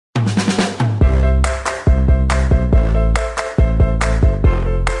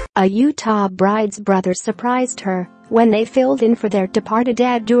A Utah bride's brother surprised her when they filled in for their departed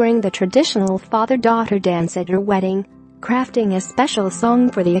dad during the traditional father-daughter dance at her wedding, crafting a special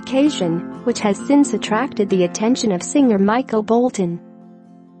song for the occasion, which has since attracted the attention of singer Michael Bolton.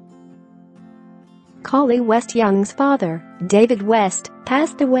 Collie West Young's father, David West,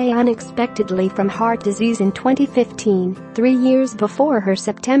 passed away unexpectedly from heart disease in 2015, 3 years before her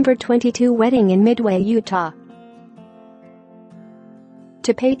September 22 wedding in Midway, Utah.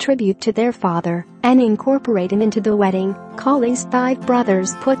 To pay tribute to their father and incorporate him into the wedding, Collie's 5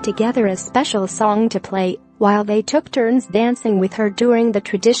 brothers put together a special song to play while they took turns dancing with her during the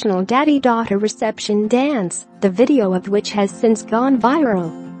traditional daddy-daughter reception dance, the video of which has since gone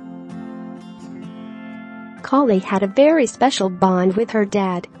viral. Collie had a very special bond with her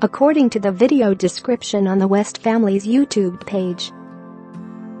dad, according to the video description on the West family's YouTube page.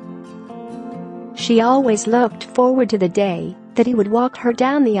 She always looked forward to the day that he would walk her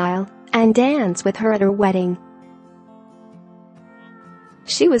down the aisle and dance with her at her wedding.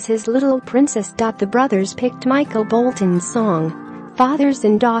 She was his little princess. The brothers picked Michael Bolton's song, Fathers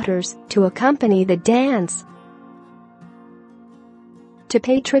and Daughters, to accompany the dance. To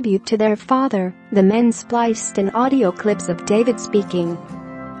pay tribute to their father, the men spliced in audio clips of David speaking.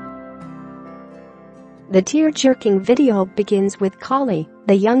 The tear-jerking video begins with Collie,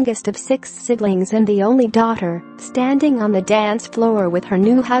 the youngest of 6 siblings and the only daughter, standing on the dance floor with her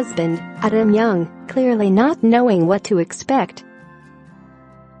new husband, Adam Young, clearly not knowing what to expect.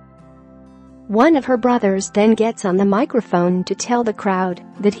 One of her brothers then gets on the microphone to tell the crowd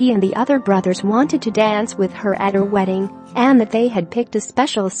that he and the other brothers wanted to dance with her at her wedding and that they had picked a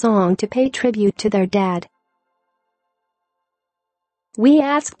special song to pay tribute to their dad. "We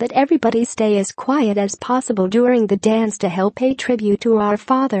ask that everybody stay as quiet as possible during the dance to help pay tribute to our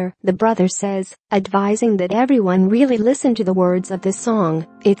father," the brother says, advising that everyone really listen to the words of the song.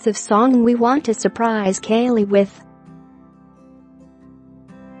 "It's a song we want to surprise Kaylee with."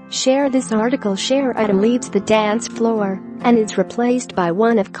 Share this article. Share. Adam leaves the dance floor and is replaced by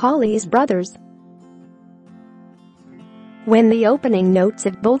one of Collie's brothers. When the opening notes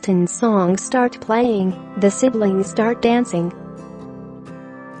of Bolton's song start playing, the siblings start dancing.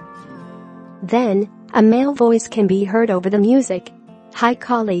 Then, a male voice can be heard over the music. "Hi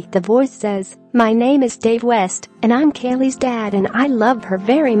Collie," the voice says. "My name is Dave West, and I'm Kaylee's dad and I love her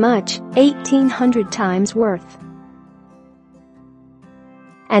very much, 1,800 times worth."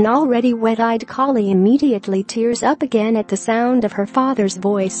 An already wet-eyed Collie immediately tears up again at the sound of her father's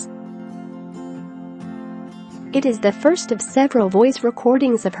voice. It is the first of several voice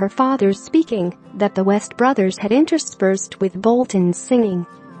recordings of her father's speaking that the West brothers had interspersed with Bolton's singing.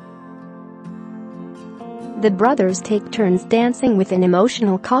 The brothers take turns dancing with an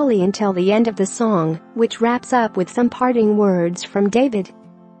emotional Collie until the end of the song, which wraps up with some parting words from David.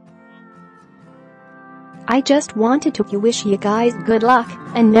 "I just wanted to wish you guys good luck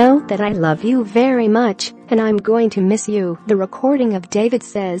and know that I love you very much and I'm going to miss you," the recording of David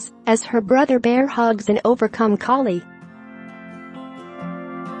says, as her brother bear hugs and overcome Collie.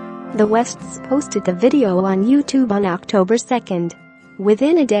 The Wests posted the video on YouTube on October 2nd.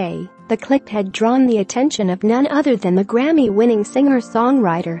 Within a day, the clip had drawn the attention of none other than the Grammy-winning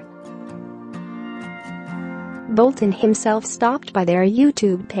singer-songwriter. Bolton himself stopped by their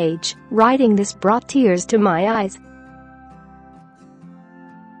YouTube page, writing, "This brought tears to my eyes.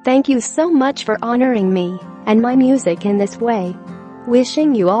 Thank you so much for honoring me and my music in this way.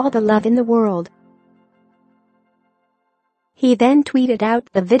 Wishing you all the love in the world." He then tweeted out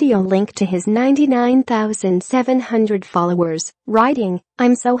the video link to his 99,700 followers, writing,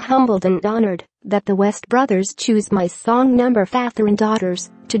 "I'm so humbled and honored that the West brothers choose my song number Father and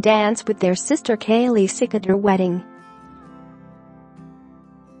Daughters to dance with their sister Kaylee Sick at her wedding.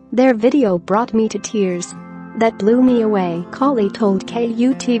 Their video brought me to tears. That blew me away," Collie told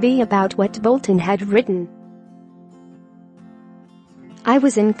KUTV about what Bolton had written. "I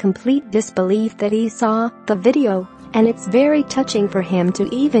was in complete disbelief that he saw the video, and it's very touching for him to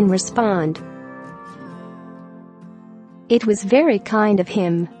even respond. It was very kind of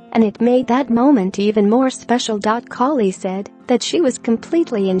him, and it made that moment even more special." Collie said that she was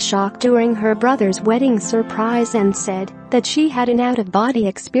completely in shock during her brother's wedding surprise and said that she had an out-of-body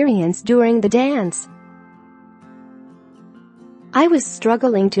experience during the dance. "I was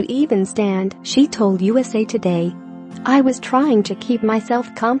struggling to even stand," she told USA Today. "I was trying to keep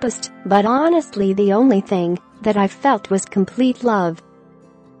myself composed, but honestly the only thing that I felt was complete love."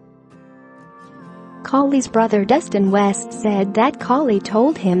 Collie's brother Dustin West said that Collie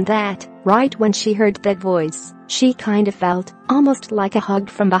told him that, right when she heard that voice, she kind of felt almost like a hug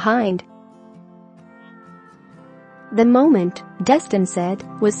from behind. The moment, Destin said,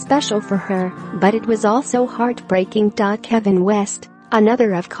 was special for her, but it was also heartbreaking. Kevin West,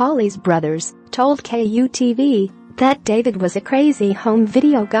 another of Colley's brothers, told KUTV that David was a crazy home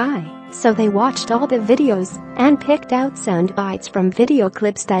video guy, so they watched all the videos and picked out sound bites from video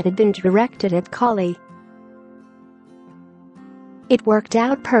clips that had been directed at Colley. It worked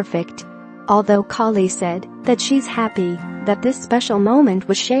out perfect. Although Colley said that she's happy that this special moment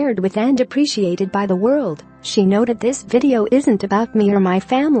was shared with and appreciated by the world, she noted, "This video isn't about me or my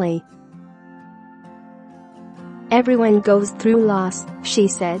family. Everyone goes through loss," she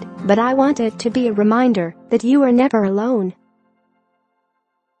said, "but I want it to be a reminder that you are never alone.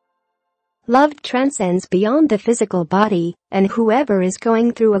 Love transcends beyond the physical body, and whoever is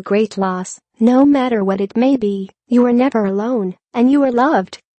going through a great loss, no matter what it may be, you are never alone, and you are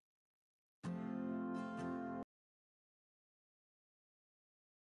loved."